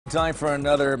Time for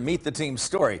another Meet the Team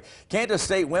story. Kansas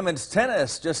State women's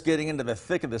tennis just getting into the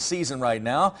thick of the season right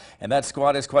now, and that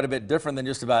squad is quite a bit different than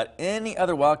just about any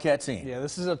other Wildcat team. Yeah,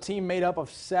 this is a team made up of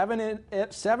seven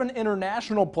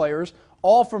international players,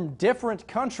 all from different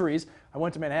countries. I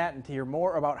went to Manhattan to hear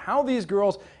more about how these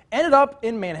girls ended up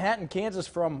in Manhattan, Kansas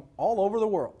from all over the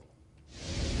world.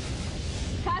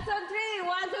 KSNT,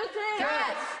 1, 2, 3.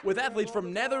 With athletes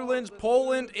from Netherlands,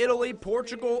 Poland, Italy,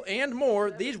 Portugal, and more,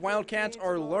 these Wildcats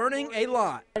are learning a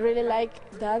lot. I really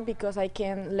like that because I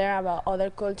can learn about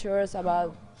other cultures,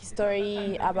 about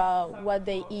history, about what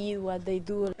they eat, what they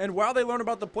do. And while they learn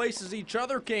about the places each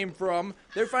other came from,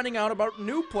 they're finding out about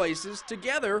new places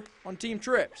together on team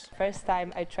trips. First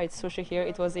time I tried sushi here,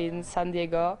 it was in San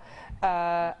Diego,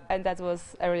 and that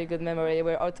was a really good memory.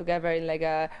 We're all together in like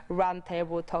a round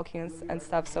table talking and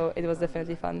stuff, so it was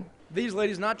definitely fun. These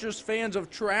ladies not just fans of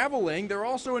traveling, they're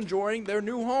also enjoying their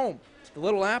new home, the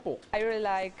Little Apple. I really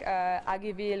like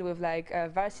Aggieville with like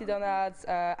Varsity donuts.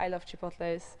 I love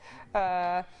Chipotles,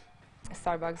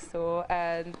 Starbucks too,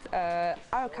 and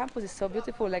our campus is so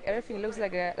beautiful. Like everything looks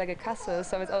like a castle,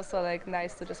 so it's also like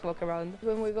nice to just walk around.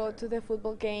 When we go to the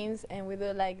football games and we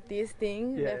do like this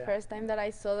thing, the first time that I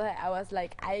saw that, I was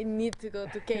like, I need to go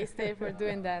to K-State for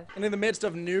doing that. And in the midst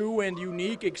of new and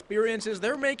unique experiences,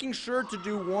 they're making sure to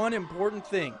do one important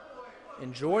thing: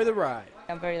 enjoy the ride.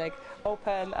 I'm very like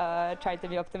open, trying to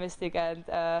be optimistic and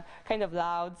kind of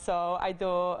loud, so I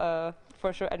do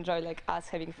for sure enjoy like us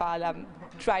having fun. I'm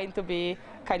trying to be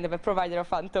kind of a provider of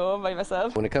fun too by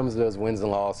myself. When it comes to those wins and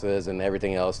losses and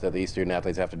everything else that these student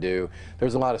athletes have to do,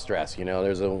 there's a lot of stress, you know,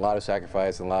 there's a lot of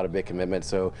sacrifice and a lot of big commitment.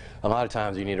 So a lot of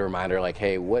times you need a reminder like,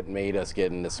 hey, what made us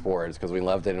get into sports? Because we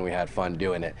loved it and we had fun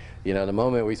doing it. You know, the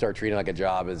moment we start treating it like a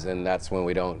job is, and that's when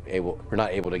we're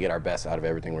not able to get our best out of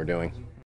everything we're doing.